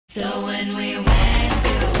So when we went to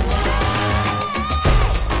war,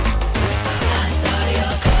 I saw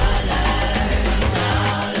your colors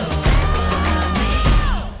all over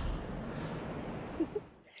me.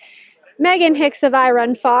 Megan Hicks of I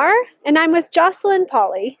Run Far, and I'm with Jocelyne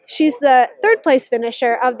Pauly. She's the third place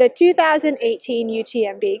finisher of the 2018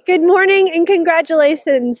 UTMB. Good morning and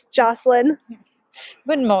congratulations, Jocelyne.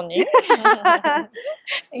 Good morning.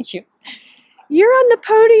 Thank you. You're on the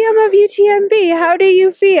podium of UTMB. How do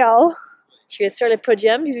you feel? Tu es sur le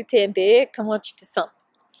podium du UTMB. Comment tu te sens?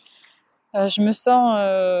 Je me sens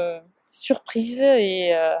surprise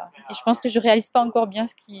et je pense que je réalise pas encore bien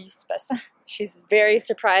ce qui se passe. She's very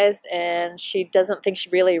surprised and she doesn't think she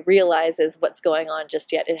really realizes what's going on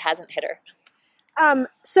just yet. It hasn't hit her.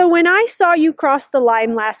 So when I saw you cross the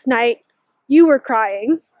line last night, you were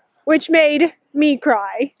crying, which made me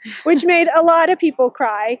cry, which made a lot of people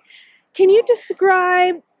cry. Can you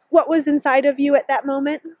describe what was inside of you at that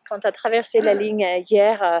moment? Quand tu as traversé la ligne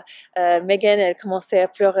hier, Megan, elle commençait à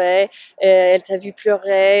pleurer. Elle t'a vu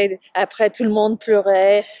pleurer. Après, tout le monde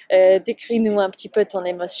pleurait. Décris-nous un petit peu ton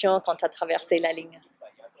émotion quand tu as traversé la ligne.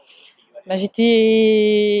 Bah,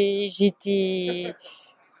 j'étais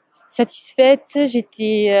satisfaite.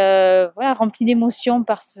 J'étais voilà, remplie d'émotions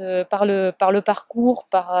par le parcours,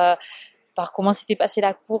 par comment s'était passée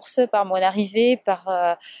la course, par mon arrivée,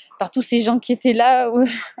 par tous ces gens qui étaient là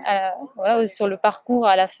voilà, sur le parcours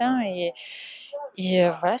à la fin. Et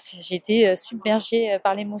voilà, j'ai été submergée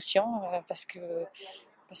par l'émotion parce que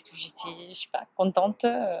j'étais, je sais pas, contente,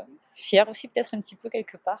 fière aussi peut-être un petit peu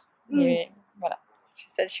quelque part. Mais voilà. She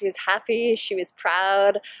said she was happy, she was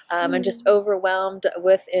proud, and just overwhelmed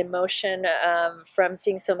with emotion from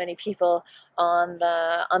seeing so many people on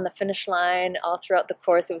the finish line all throughout the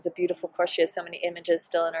course. It was a beautiful course. She has so many images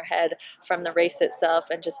still in her head from the race itself,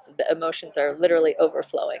 and just the emotions are literally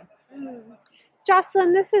overflowing.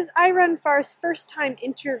 Jocelyne, this is I Run Far's first time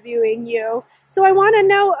interviewing you, so I want to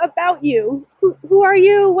know about you. Who are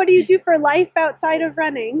you? What do you do for life outside of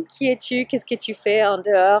running? Qui es-tu? Qu'est-ce que tu fais en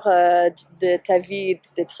dehors de ta vie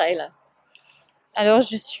de trail? Alors,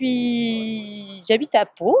 j'habite à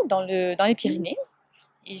Pau, dans les Pyrénées,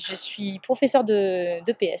 et je suis professeure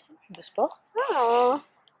de PS, de sport. Oh.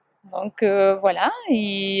 Donc voilà,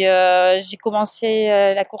 et j'ai commencé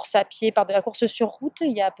la course à pied par de la course sur route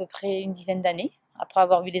il y a à peu près une dizaine d'années. Après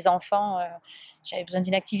avoir eu les enfants, j'avais besoin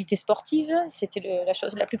d'une activité sportive, c'était la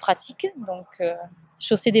chose la plus pratique. Donc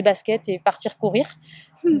chausser des baskets et partir courir,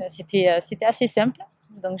 c'était assez simple.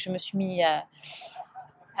 Donc je me suis mis à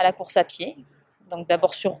la course à pied, donc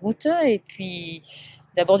d'abord sur route, et puis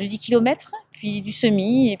d'abord du 10 km, puis du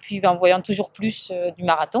semi, et puis en voyant toujours plus du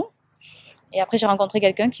marathon. Et après, j'ai rencontré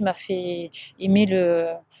quelqu'un qui m'a fait aimer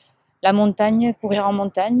la montagne, courir en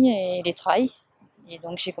montagne et les trails. Et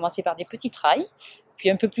donc, j'ai commencé par des petits trails, puis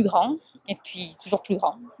un peu plus grands, et puis toujours plus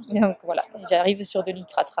grands. Et donc, voilà, j'arrive sur de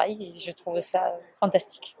l'ultra-trail et je trouve ça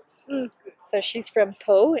fantastique. So she's from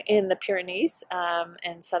Pau in the Pyrenees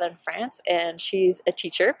in southern France, and she's a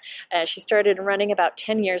teacher. She started running about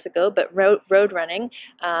 10 years ago, but road running.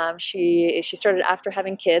 She started after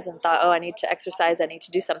having kids and thought, oh, I need to exercise, I need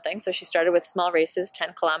to do something. So she started with small races,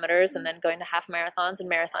 10 kilometers, and then going to half marathons and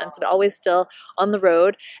marathons, but always still on the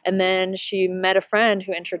road. And then she met a friend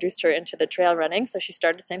who introduced her into the trail running. So she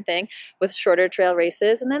started the same thing with shorter trail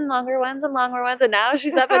races, and then longer ones, and now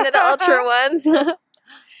she's up into the ultra ones.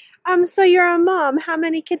 So you're a mom. How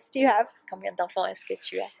many kids do you have? Combien d'enfants est-ce que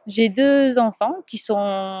tu as? J'ai 2 enfants qui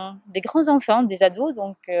sont des grands enfants, des ados,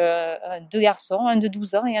 donc 2 garçons, un de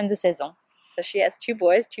 12 ans et un de 16 ans. So she has 2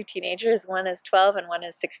 boys, 2 teenagers, one is 12 and one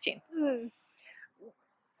is 16.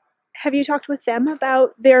 Have you talked with them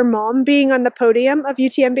about their mom being on the podium of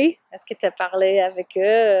UTMB? Est-ce que tu as parlé avec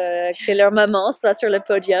eux que leur maman soit sur le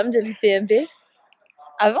podium de l'UTMB?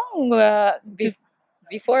 Avant ou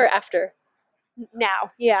before or after? Now,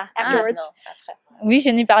 yeah, afterwards. Non, après. Oui,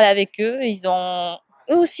 j'en ai parlé avec eux. Ils ont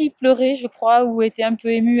eux aussi pleuré, je crois, ou été un peu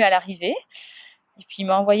émus à l'arrivée. Et puis ils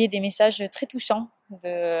m'ont envoyé des messages très touchants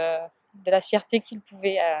de la fierté qu'ils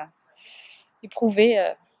pouvaient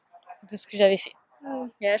éprouver de ce que j'avais fait.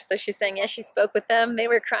 Yeah, so she's saying, yeah, she spoke with them. They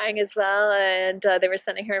were crying as well, and they were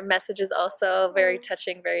sending her messages also, very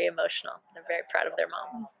touching, very emotional. They're very proud of their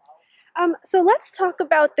mom. So let's talk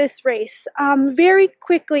about this race. Very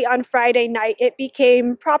quickly on Friday night, it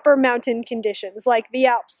became proper mountain conditions, like the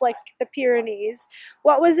Alps, like the Pyrenees.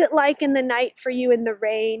 What was it like in the night for you in the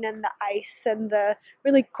rain and the ice and the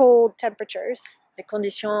really cold temperatures? Les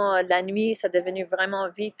conditions de la nuit, ça est devenu vraiment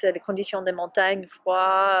vite les conditions des montagnes,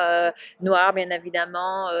 froid, noir bien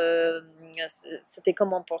évidemment. C'était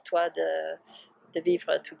comment pour toi de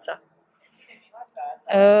vivre tout ça?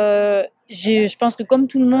 Je pense que comme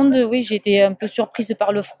tout le monde, oui, j'ai été un peu surprise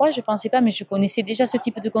par le froid. Je pensais pas, mais je connaissais déjà ce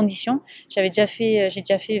type de conditions. J'ai déjà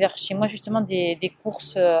fait vers chez moi justement des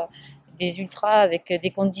courses, des ultras avec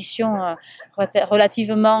des conditions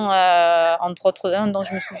relativement, entre autres un dont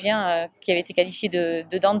je me souviens, qui avait été qualifié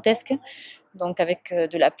de dantesque, donc avec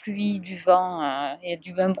de la pluie, du vent et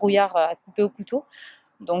un brouillard à couper au couteau.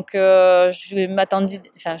 Donc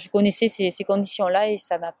je connaissais ces conditions-là et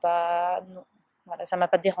ça m'a pas, non, voilà, ça m'a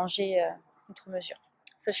pas dérangé outre mesure.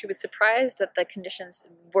 So she was surprised that the conditions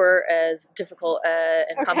were as difficult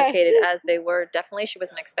and Okay. complicated as they were. Definitely, she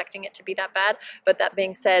wasn't expecting it to be that bad. But that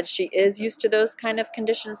being said, she is used to those kind of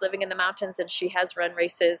conditions living in the mountains, and she has run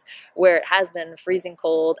races where it has been freezing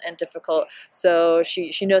cold and difficult. So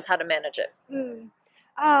she knows how to manage it.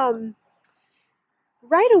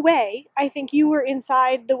 Right away, I think you were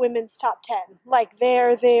inside the women's top 10, like there,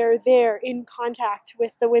 in contact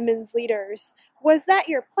with the women's leaders. Was that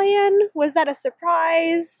your plan? Was that a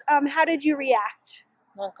surprise? How did you react?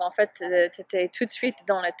 Donc, en fait, tu étais tout de suite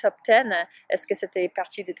dans le top 10. Est-ce que c'était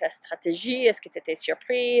partie de ta stratégie? Est-ce que tu étais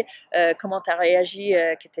surpris? Comment tu as réagi?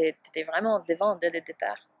 Que tu étais vraiment devant dès le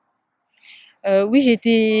départ? Oui,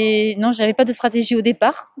 non, j'avais pas de stratégie au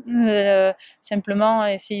départ. Simplement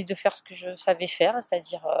essayer de faire ce que je savais faire,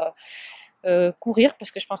 c'est-à-dire courir,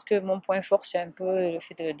 parce que je pense que mon point fort, c'est un peu le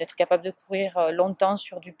fait d'être capable de courir longtemps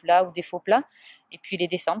sur du plat ou des faux plats. Et puis les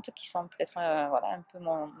descentes qui sont peut-être voilà, un peu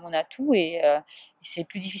mon atout. Et c'est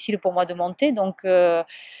plus difficile pour moi de monter. Donc je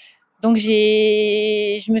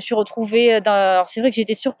me suis retrouvée alors c'est vrai que j'ai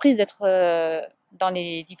été surprise d'être dans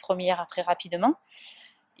les 10 premières très rapidement.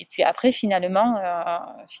 Et puis après, finalement,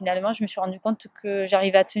 je me suis rendu compte que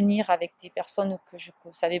j'arrivais à tenir avec des personnes que je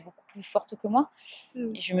savais beaucoup plus fortes que moi.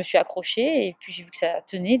 Et je me suis accrochée et puis j'ai vu que ça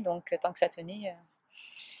tenait. Donc tant que ça tenait,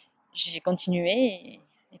 j'ai continué.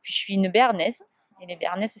 Et puis je suis une béarnaise. Et les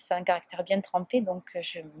béarnaises, c'est un caractère bien trempé. Donc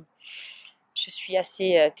je suis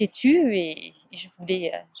assez têtue et je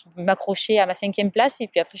voulais m'accrocher à ma 5e place. Et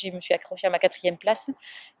puis après, je me suis accrochée à ma 4e place.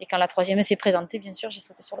 Et quand la 3e s'est présentée, bien sûr, j'ai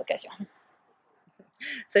sauté sur l'occasion.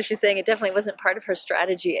 So she's saying it definitely wasn't part of her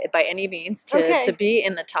strategy by any means Okay. to be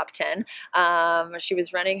in the top 10. She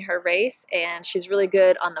was running her race and she's really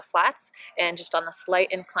good on the flats and just on the slight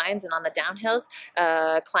inclines and on the downhills.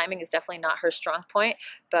 Climbing is definitely not her strong point,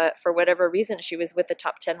 but for whatever reason, she was with the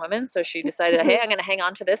top 10 women. So she decided, hey, I'm going to hang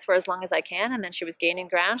on to this for as long as I can. And then she was gaining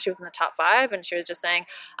ground. She was in the top 5 and she was just saying,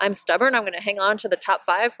 I'm stubborn. I'm going to hang on to the top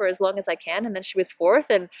 5 for as long as I can. And then she was 4th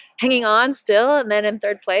and hanging on still, and then in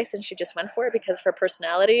 3rd place. And she just went for it because of her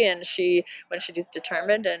personality, and when she's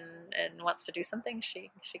determined and wants to do something, she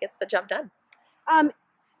gets the job done.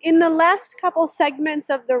 In the last couple segments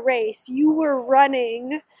of the race, you were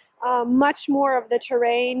running much more of the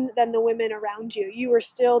terrain than the women around you. You were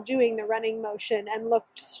still doing the running motion and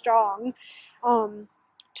looked strong.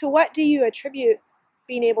 To what do you attribute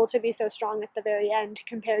being able to be so strong at the very end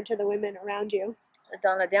compared to the women around you?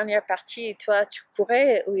 Dans la dernière partie, toi, tu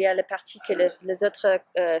courais, où il y a la partie que les autres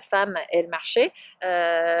femmes, elles marchaient.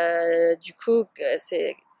 Du coup,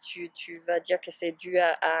 tu vas dire que c'est dû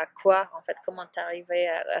à quoi, en fait? Comment tu arrivais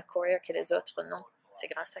à courir que les autres non? C'est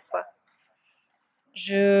grâce à quoi?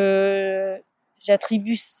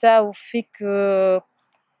 J'attribue ça au fait que,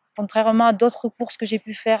 contrairement à d'autres courses que j'ai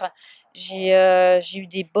pu faire, j'ai eu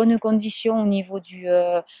des bonnes conditions au niveau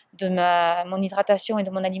de mon hydratation et de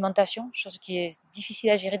mon alimentation, chose qui est difficile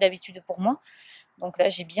à gérer d'habitude pour moi. Donc là,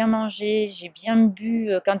 j'ai bien mangé, j'ai bien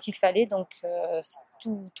bu quand il fallait, donc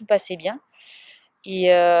tout passait bien.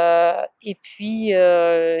 Et puis,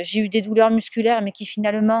 j'ai eu des douleurs musculaires, mais qui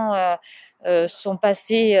finalement sont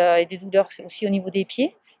passées, et des douleurs aussi au niveau des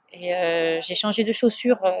pieds. Et j'ai changé de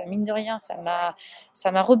chaussures, mine de rien, ça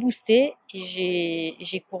m'a reboosté et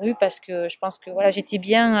j'ai couru parce que je pense que voilà, j'étais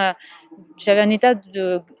bien, j'avais un état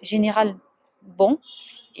général bon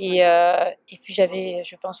et puis j'avais,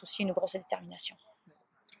 je pense aussi, une grosse détermination.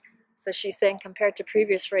 So she's saying compared to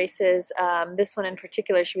previous races, this one in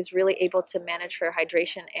particular, she was really able to manage her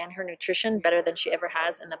hydration and her nutrition better than she ever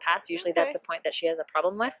has in the past. Usually that's a point that she has a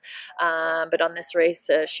problem with. But on this race,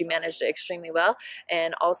 she managed it extremely well.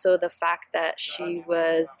 And also the fact that she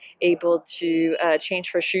was able to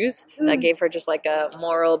change her shoes, that gave her just like a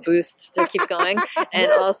moral boost to keep going.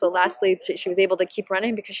 And also lastly, she was able to keep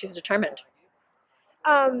running because she's determined.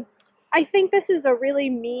 I think this is a really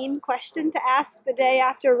mean question to ask the day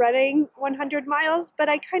after running 100 miles, but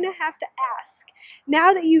I kind of have to ask.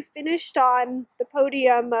 Now that you've finished on the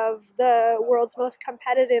podium of the world's most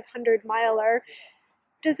competitive 100-miler,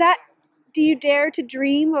 do you dare to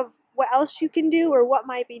dream of what else you can do or what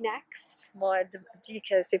might be next? Bon, elle dit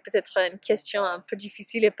que c'est peut-être une question un peu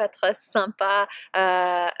difficile et pas très sympa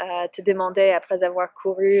à te demander après avoir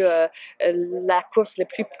couru la course la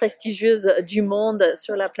plus prestigieuse du monde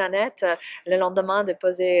sur la planète, le lendemain de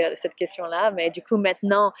poser cette question-là. Mais du coup,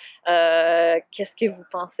 maintenant, qu'est-ce que vous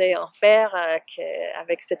pensez en faire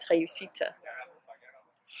avec cette réussite?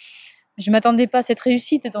 Je ne m'attendais pas à cette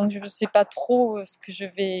réussite, donc je ne sais pas trop ce que je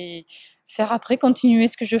vais faire après, continuer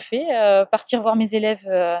ce que je fais, partir voir mes élèves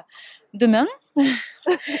demain,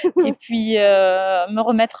 et puis me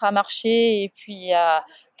remettre à marcher, et puis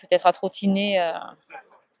peut-être à trottiner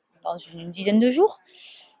dans une dizaine de jours.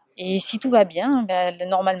 Et si tout va bien,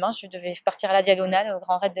 normalement, je devais partir à la diagonale au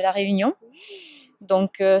Grand Raid de la Réunion.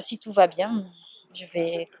 Donc, si tout va bien, je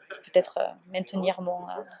vais peut-être maintenir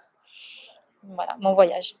mon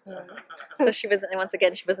voyage. So she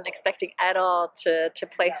wasn't expecting at all to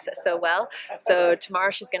place so well. So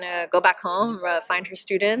tomorrow she's gonna go back home, find her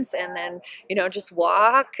students, and then just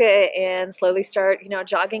walk and slowly start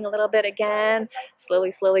jogging a little bit again.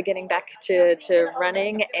 Slowly getting back to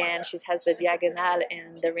running, and she has the diagonale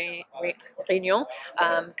in the Réunion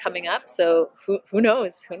coming up. So who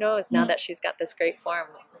knows? Who knows now that she's got this great form,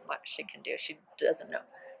 what she can do? She doesn't know.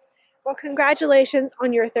 Well, congratulations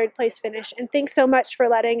on your third place finish, and thanks so much for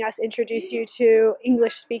letting us introduce you to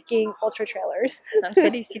English-speaking ultra trailers.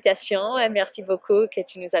 Félicitations et merci beaucoup que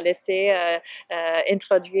tu nous as laissé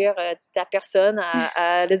introduire ta personne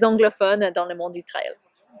à les anglophones dans le monde du trail.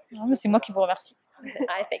 Non, mais c'est moi qui vous remercie.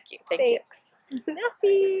 Thank you. Thanks.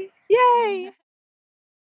 Merci. Yay!